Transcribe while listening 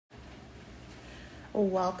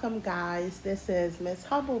Welcome, guys. This is Miss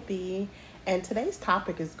Humblebee, and today's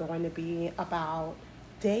topic is going to be about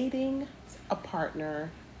dating a partner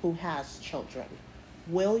who has children.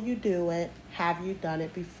 Will you do it? Have you done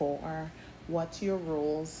it before? What's your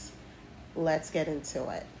rules? Let's get into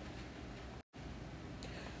it.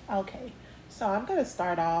 Okay, so I'm going to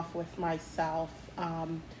start off with myself.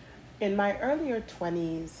 In my earlier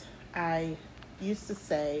 20s, I used to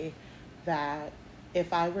say that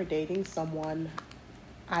if I were dating someone,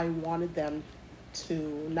 I wanted them to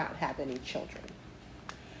not have any children.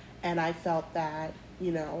 And I felt that,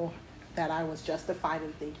 that I was justified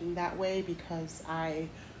in thinking that way because I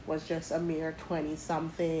was just a mere 20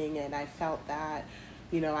 something and I felt that,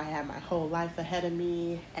 I had my whole life ahead of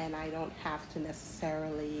me and I don't have to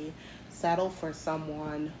necessarily settle for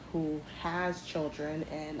someone who has children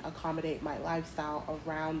and accommodate my lifestyle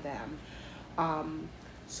around them. Um,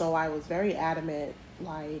 so I was very adamant,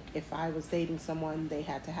 like if I was dating someone, they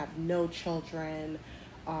had to have no children.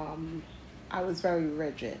 Um, I was very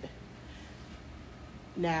rigid.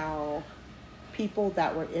 Now, people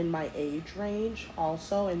that were in my age range,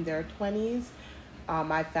 also in their 20s,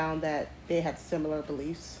 I found that they had similar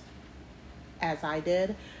beliefs as I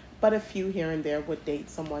did, but a few here and there would date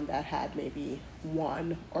someone that had maybe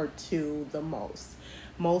one or two the most.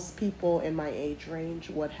 Most people in my age range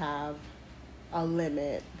would have a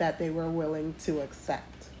limit that they were willing to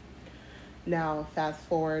accept. Now, fast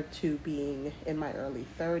forward to being in my early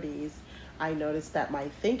 30s, I noticed that my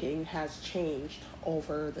thinking has changed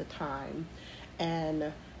over the time.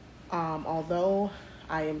 And although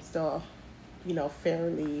I am still,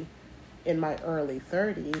 fairly in my early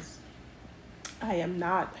 30s, I am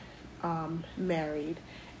not married.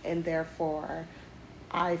 And therefore,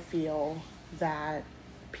 I feel that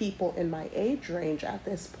people in my age range at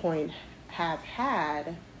this point have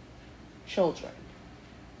had children,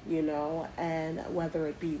 and whether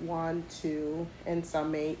it be one, two, and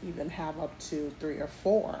some may even have up to three or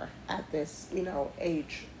four at this,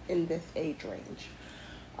 age, in this age range.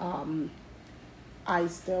 Um, I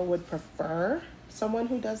still would prefer someone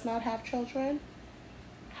who does not have children.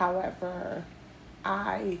 However,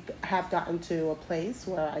 I have gotten to a place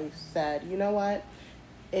where I said, you know what,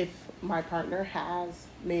 if my partner has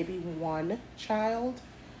maybe one child,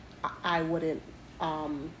 I wouldn't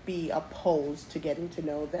be opposed to getting to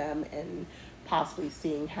know them and possibly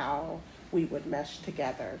seeing how we would mesh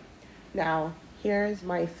together. Now, here's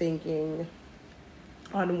my thinking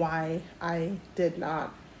on why I did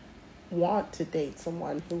not want to date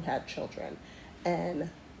someone who had children.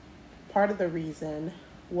 And part of the reason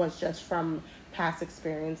was just from past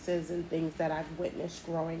experiences and things that I've witnessed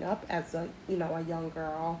growing up as a young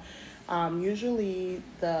girl. Usually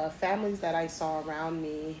the families that I saw around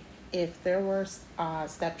me, if there were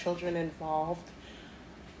stepchildren involved,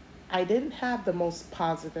 I didn't have the most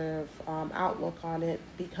positive outlook on it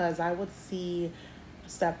because I would see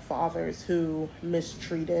stepfathers who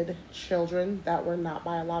mistreated children that were not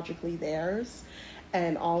biologically theirs,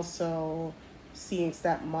 and also seeing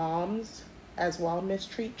stepmoms as well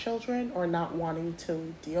mistreat children or not wanting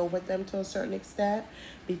to deal with them to a certain extent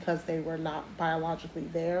because they were not biologically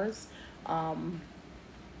theirs. Um,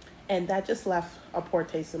 and that just left a poor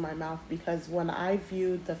taste in my mouth because when I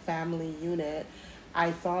viewed the family unit,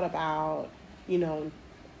 I thought about, you know,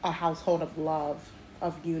 a household of love,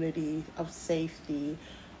 of unity, of safety,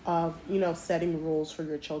 of, setting rules for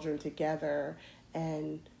your children together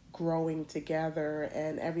and growing together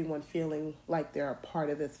and everyone feeling like they're a part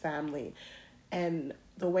of this family. And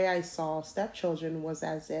the way I saw stepchildren was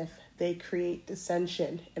as if they create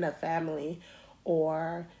dissension in a family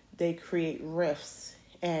or they create rifts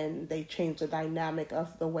and they change the dynamic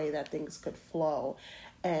of the way that things could flow.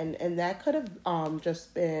 And that could have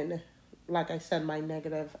just been, like I said, my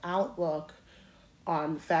negative outlook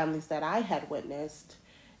on families that I had witnessed.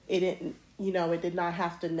 It did not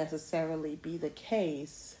have to necessarily be the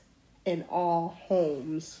case in all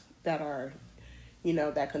homes that are,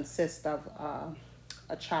 that consist of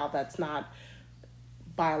a child that's not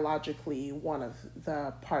biologically one of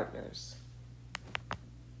the partners.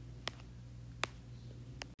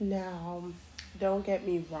 Now, don't get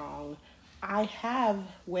me wrong, I have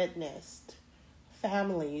witnessed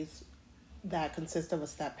families that consist of a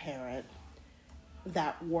step parent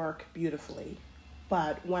that work beautifully.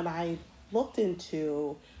 But when I looked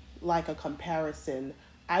into like a comparison,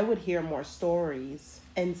 I would hear more stories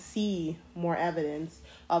and see more evidence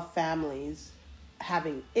of families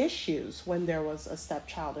having issues when there was a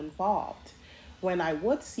stepchild involved. When I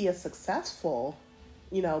would see a successful,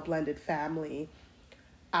 blended family,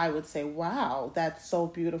 I would say, wow, that's so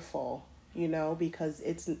beautiful, because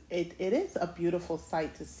it is a beautiful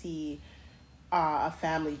sight to see a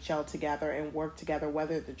family gel together and work together,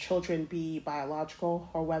 whether the children be biological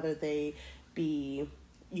or whether they be,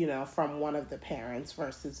 from one of the parents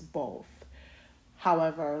versus both.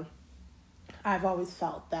 However, I've always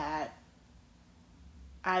felt that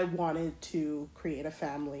I wanted to create a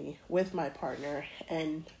family with my partner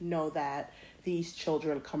and know that these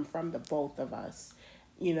children come from the both of us,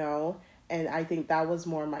 you know? And I think that was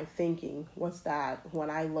more my thinking, was that when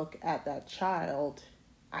I look at that child,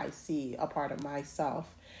 I see a part of myself.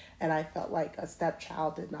 And I felt like a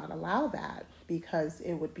stepchild did not allow that because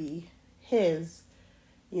it would be his,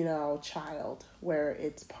 child, where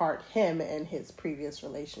it's part him and his previous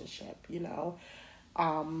relationship.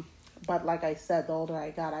 But like I said, the older I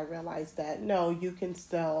got, I realized that no, you can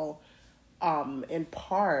still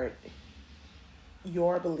impart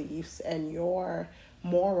your beliefs and your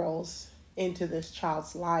morals into this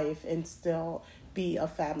child's life and still be a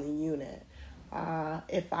family unit.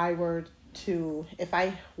 If I were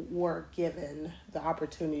given the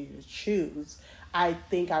opportunity to choose, I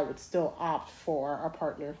think I would still opt for a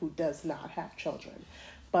partner who does not have children.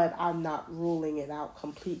 But I'm not ruling it out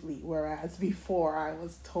completely. Whereas before I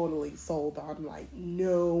was totally sold on like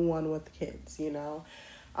no one with kids.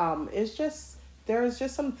 It's just, there's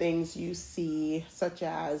just some things you see, such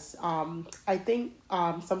as I think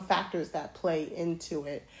some factors that play into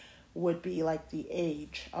it would be like the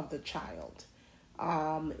age of the child.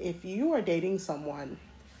 If you are dating someone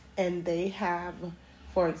and they have,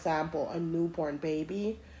 for example, a newborn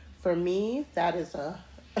baby, for me, that is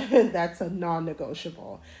that's a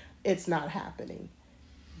non-negotiable. It's not happening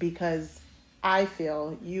because I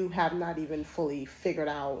feel you have not even fully figured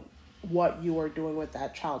out what you are doing with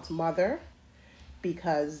that child's mother,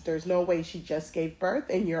 because there's no way she just gave birth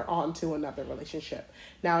and you're on to another relationship.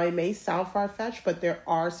 Now, it may sound far-fetched, but there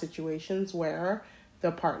are situations where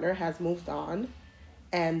the partner has moved on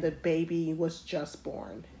and the baby was just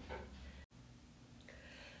born.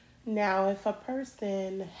 Now, if a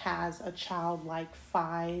person has a child like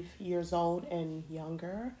 5 years old and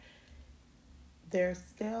younger, there's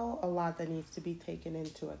still a lot that needs to be taken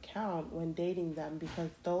into account when dating them,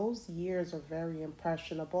 because those years are very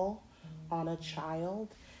impressionable on a child.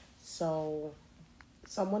 So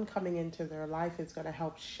someone coming into their life is going to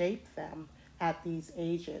help shape them at these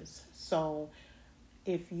ages. So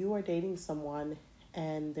if you are dating someone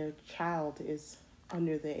and their child is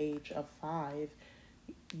under the age of 5,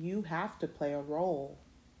 you have to play a role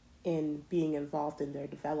in being involved in their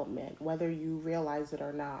development, whether you realize it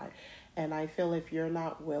or not. And I feel if you're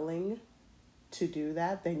not willing to do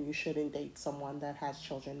that, then you shouldn't date someone that has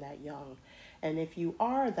children that young. And if you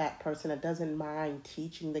are that person that doesn't mind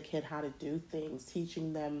teaching the kid how to do things,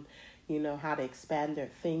 teaching them, how to expand their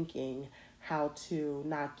thinking, how to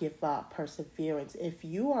not give up, perseverance, if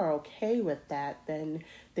you are okay with that, then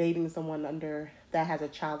dating someone that has a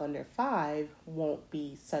child under 5 won't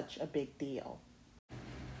be such a big deal.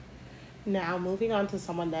 Now, moving on to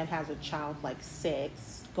someone that has a child like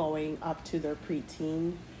 6 going up to their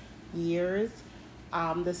preteen years,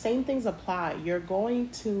 the same things apply. You're going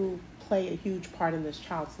to play a huge part in this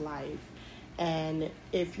child's life. And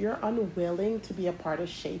if you're unwilling to be a part of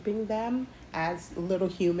shaping them as little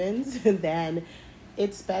humans, then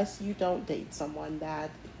it's best you don't date someone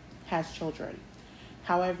that has children.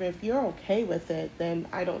 However, if you're okay with it, then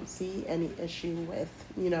I don't see any issue with,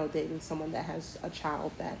 dating someone that has a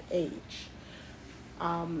child that age.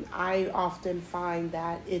 I often find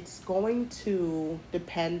that it's going to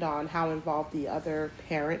depend on how involved the other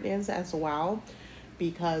parent is as well,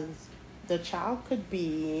 because the child could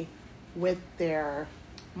be with their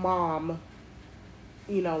mom,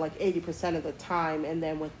 like 80% of the time, and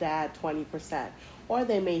then with dad 20%. Or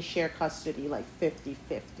they may share custody like 50-50,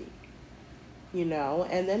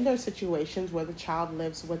 And then there's situations where the child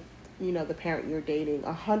lives with, the parent you're dating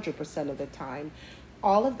 100% of the time.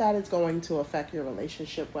 All of that is going to affect your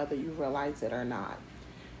relationship, whether you realize it or not.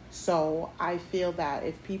 So I feel that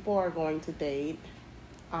if people are going to date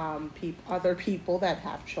other people that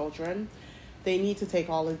have children, they need to take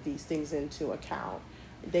all of these things into account.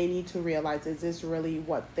 They need to realize, is this really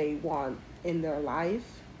what they want in their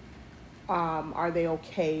life? Are they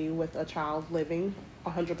okay with a child living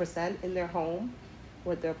 100% in their home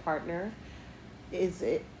with their partner? Is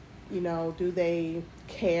it, do they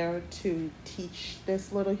care to teach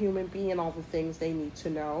this little human being all the things they need to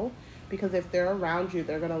know? Because if they're around you,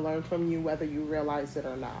 they're going to learn from you whether you realize it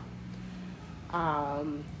or not.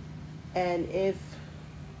 And if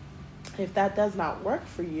that does not work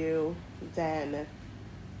for you, then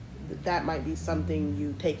that might be something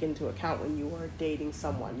you take into account when you are dating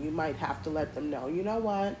someone. You might have to let them know, you know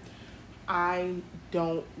what? I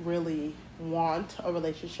don't really want a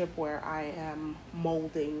relationship where I am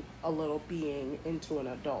molding a little being into an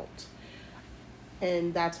adult.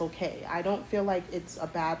 And that's okay. I don't feel like it's a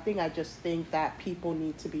bad thing. I just think that people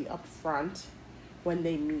need to be upfront when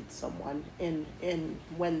they meet someone in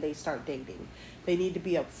when they start dating. They need to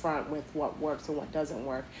be upfront with what works and what doesn't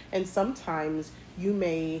work. And sometimes you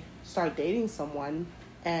may start dating someone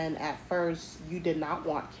and at first you did not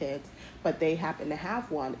want kids, but they happen to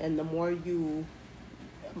have one, and the more you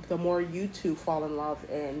two fall in love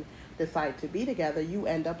and decide to be together, you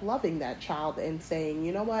end up loving that child and saying,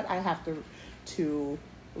 you know what, I have to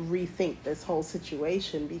rethink this whole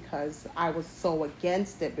situation because I was so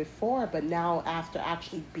against it before, but now after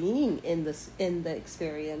actually being in the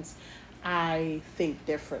experience, I think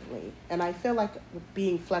differently. And I feel like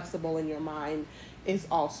being flexible in your mind is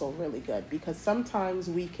also really good because sometimes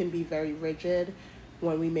we can be very rigid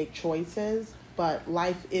when we make choices, but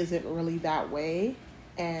life isn't really that way.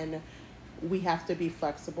 And we have to be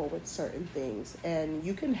flexible with certain things. And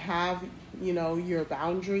you can have, your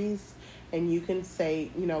boundaries, and you can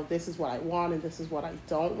say, this is what I want and this is what I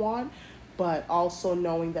don't want, but also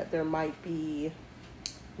knowing that there might be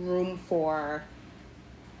room for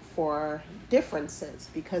differences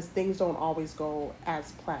because things don't always go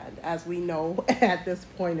as planned, as we know at this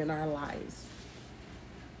point in our lives.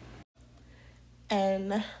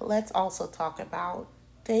 And let's also talk about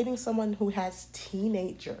dating someone who has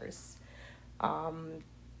teenagers. Um,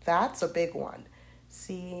 that's a big one.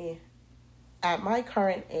 See, at my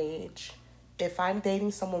current age, if I'm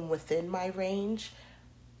dating someone within my range,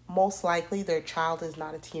 most likely their child is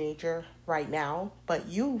not a teenager right now, but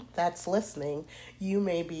you that's listening, you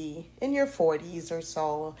may be in your 40s or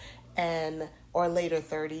so and or later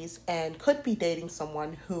 30s and could be dating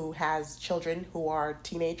someone who has children who are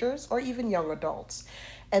teenagers or even young adults.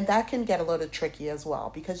 And that can get a little tricky as well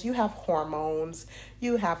because you have hormones,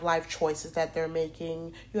 you have life choices that they're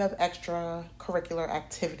making, you have extracurricular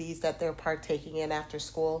activities that they're partaking in after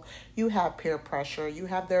school, you have peer pressure, you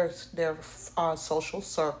have their social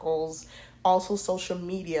circles, also social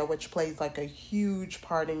media, which plays like a huge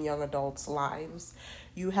part in young adults' lives.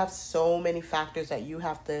 You have so many factors that you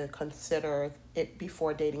have to consider it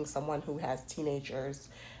before dating someone who has teenagers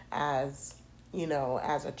as,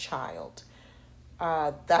 as a child.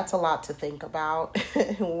 That's a lot to think about.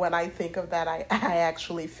 When I think of that, I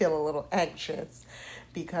actually feel a little anxious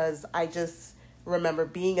because I just remember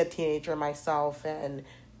being a teenager myself and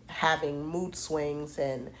having mood swings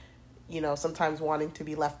and, sometimes wanting to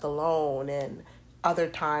be left alone and other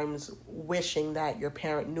times wishing that your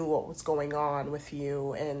parent knew what was going on with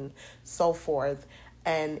you and so forth.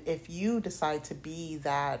 And if you decide to be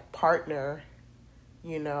that partner,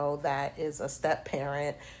 that is a step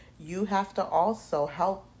parent, you have to also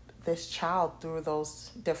help this child through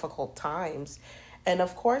those difficult times. And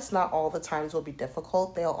of course, not all the times will be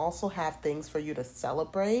difficult. They'll also have things for you to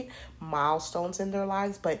celebrate, milestones in their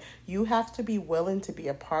lives, but you have to be willing to be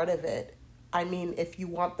a part of it. I mean, if you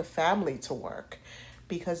want the family to work,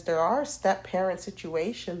 because there are step parent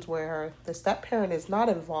situations where the step parent is not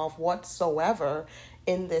involved whatsoever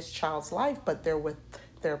in this child's life, but they're with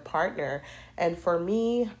their partner. And for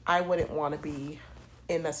me, I wouldn't want to be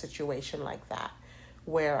in a situation like that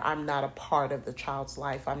where I'm not a part of the child's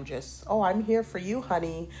life. I'm just, oh, I'm here for you,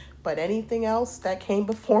 honey. But anything else that came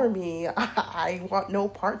before me, I want no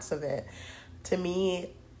parts of it. To me,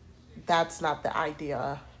 that's not the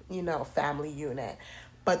idea, family unit.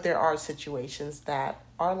 But there are situations that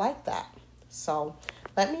are like that. So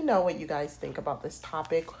let me know what you guys think about this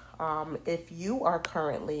topic. If you are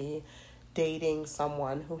currently dating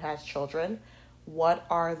someone who has children, what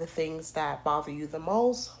are the things that bother you the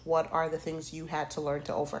most? What are the things you had to learn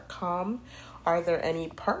to overcome? Are there any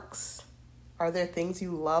perks? Are there things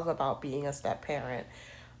you love about being a step parent?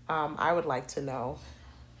 I would like to know.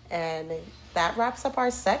 And that wraps up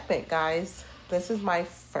our segment, guys. This is my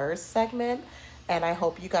first segment, and I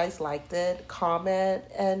hope you guys liked it. Comment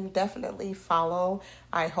and definitely follow.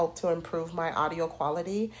 I hope to improve my audio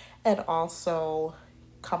quality and also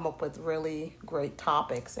come up with really great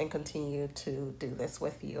topics and continue to do this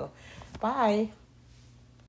with you. Bye.